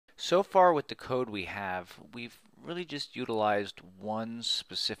So far with the code we have, we've really just utilized one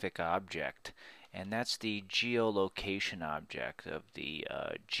specific object, and that's the geolocation object of the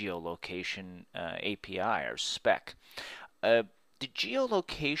geolocation API or spec. Uh, the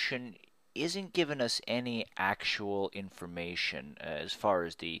geolocation isn't giving us any actual information as far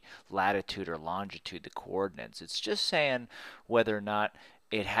as the latitude or longitude, the coordinates. It's just saying whether or not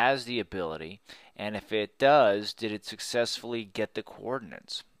it has the ability, and if it does, did it successfully get the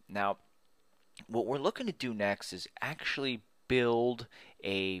coordinates? Now, what we're looking to do next is actually build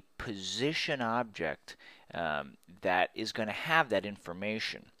a position object that is going to have that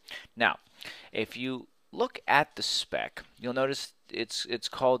information. Now, if you look at the spec, you'll notice it's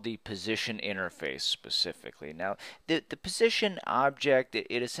called the position interface specifically. Now, the position object,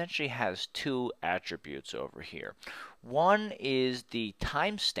 it essentially has two attributes over here. One is the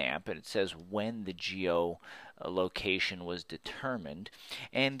timestamp, and it says when the geolocation was determined,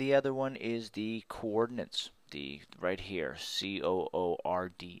 and the other one is the coordinates, the right here,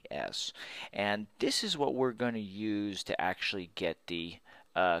 COORDS. And this is what we're going to use to actually get the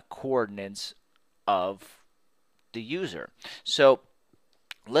coordinates of the user. So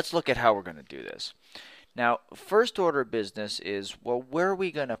let's look at how we're going to do this. Now, first order of business is, well, where are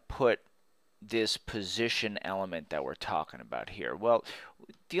we going to put this position element that we're talking about here? Well,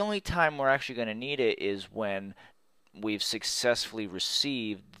 the only time we're actually going to need it is when we've successfully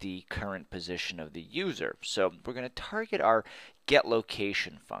received the current position of the user. So we're going to target our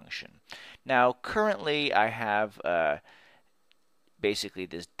getLocation function. Now, currently I have basically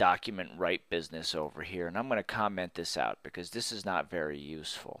this document write business over here, and I'm going to comment this out because this is not very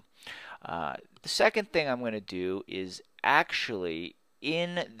useful. The second thing I'm going to do is actually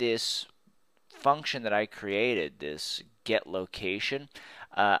in this function that I created, this getLocation,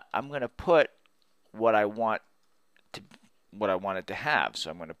 I'm going to put what I want it to have. So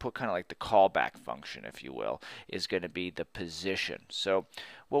I'm going to put kind of like the callback function, if you will, is going to be the position. So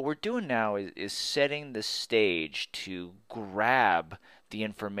what we're doing now is setting the stage to grab the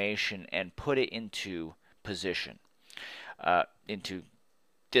information and put it into position, into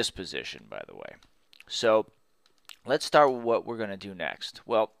this position, by the way. So let's start with what we're going to do next.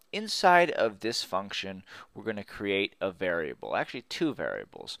 Well, inside of this function, we're going to create a variable, actually two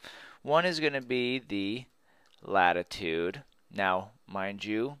variables. One is going to be the latitude. Now, mind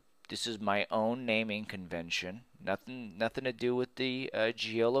you, this is my own naming convention, nothing to do with the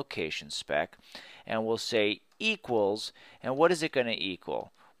geolocation spec, and we'll say equals, and what is it going to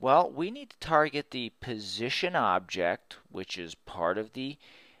equal? Well, we need to target the position object, which is part of the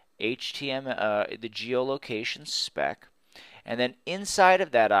HTML, the geolocation spec, and then inside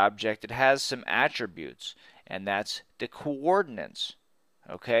of that object it has some attributes, and that's the coordinates.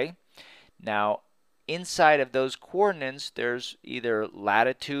 Okay? Now, inside of those coordinates, there's either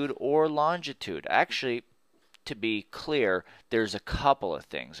latitude or longitude. Actually, to be clear, there's a couple of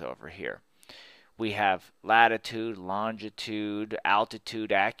things over here. We have latitude, longitude,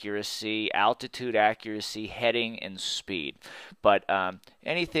 altitude accuracy, heading, and speed. But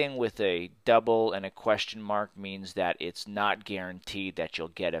anything with a double and a question mark means that it's not guaranteed that you'll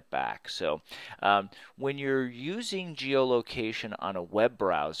get it back. So when you're using geolocation on a web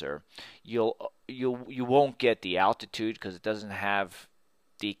browser, you won't get the altitude because it doesn't have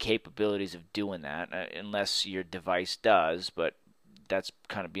the capabilities of doing that unless your device does, but that's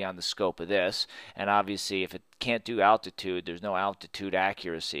kind of beyond the scope of this. And obviously, if it can't do altitude, there's no altitude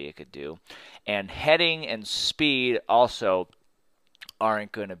accuracy it could do. And heading and speed also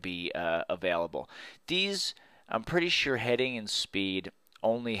aren't going to be available. These, I'm pretty sure heading and speed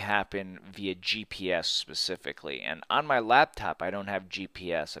only happen via GPS specifically. And on my laptop, I don't have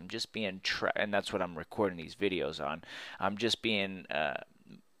GPS. I'm just being, and that's what I'm recording these videos on. I'm just being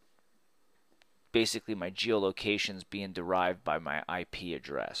basically my geolocation is being derived by my IP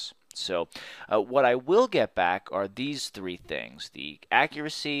address. So what I will get back are these three things: the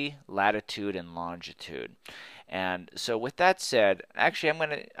accuracy, latitude, and longitude. And so with that said,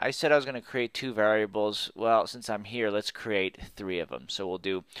 actually I said I was gonna create two variables. Well, since I'm here, let's create three of them. So we'll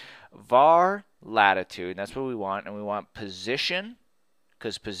do var latitude, and that's what we want, and we want position,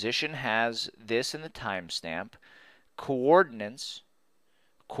 because position has this in the timestamp, coordinates,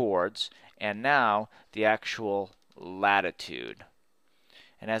 chords, and now the actual latitude.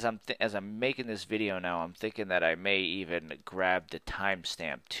 And as I'm making this video now, I'm thinking that I may even grab the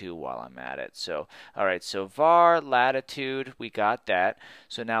timestamp too while I'm at it. So, all right, so var latitude, we got that.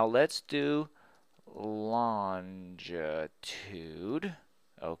 So now let's do longitude.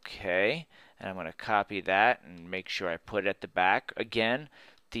 Okay, and I'm going to copy that and make sure I put it at the back. Again,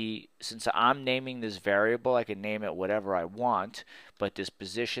 since I'm naming this variable, I can name it whatever I want, but this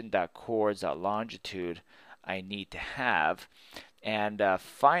position.coords.longitude I need to have. And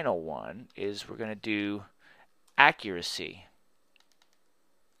final one is we're going to do accuracy.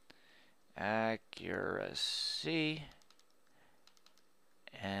 Accuracy.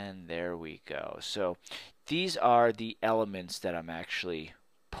 And there we go. So these are the elements that I'm actually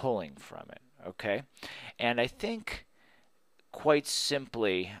pulling from it. Okay. And I think quite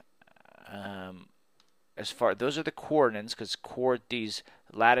simply, those are the coordinates, because these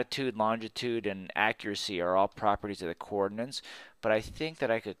latitude, longitude, and accuracy are all properties of the coordinates. But I think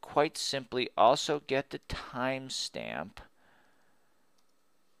that I could quite simply also get the timestamp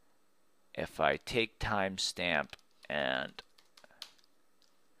if I take timestamp and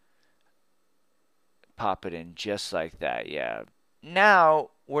pop it in just like that. Yeah. Now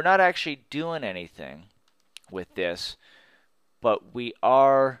we're not actually doing anything with this, but we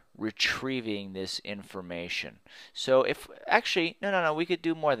are retrieving this information. So if actually, no, we could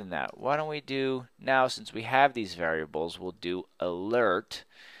do more than that. Why don't we do now, since we have these variables, we'll do alert,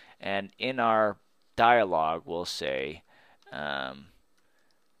 and in our dialog we'll say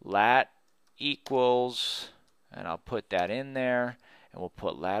lat equals, and I'll put that in there, and we'll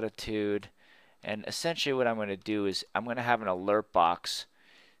put latitude. And essentially what I'm going to do is I'm going to have an alert box,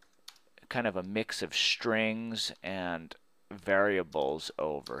 kind of a mix of strings and variables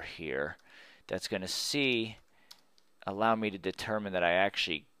over here, that's going to allow me to determine that I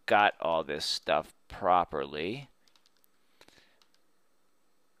actually got all this stuff properly.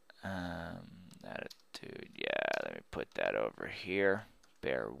 Latitude, yeah, let me put that over here.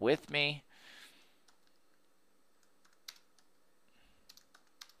 Bear with me.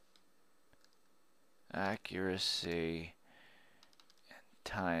 Accuracy and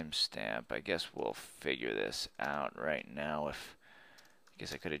timestamp. I guess we'll figure this out right now. I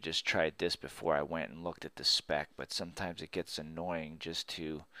guess I could have just tried this before I went and looked at the spec, but sometimes it gets annoying just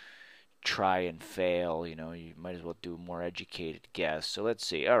to try and fail. You know, you might as well do a more educated guess. So let's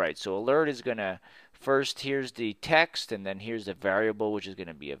see. All right, so alert is going to, first here's the text, and then here's the variable, which is going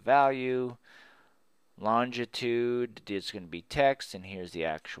to be a value. Longitude is going to be text, and here's the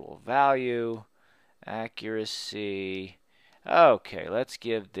actual value. Accuracy. Okay, let's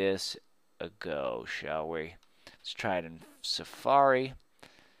give this a go, shall we? Let's try it in Safari.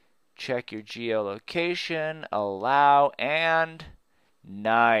 Check your geolocation, allow, and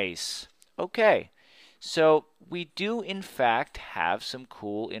nice. Okay, so we do in fact have some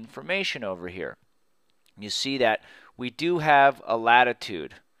cool information over here. You see that we do have a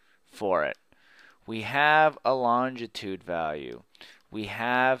latitude for it. We have a longitude value. We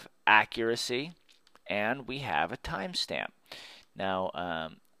have accuracy. And we have a timestamp. Now,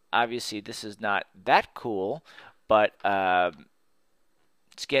 obviously, this is not that cool, but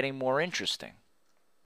it's getting more interesting.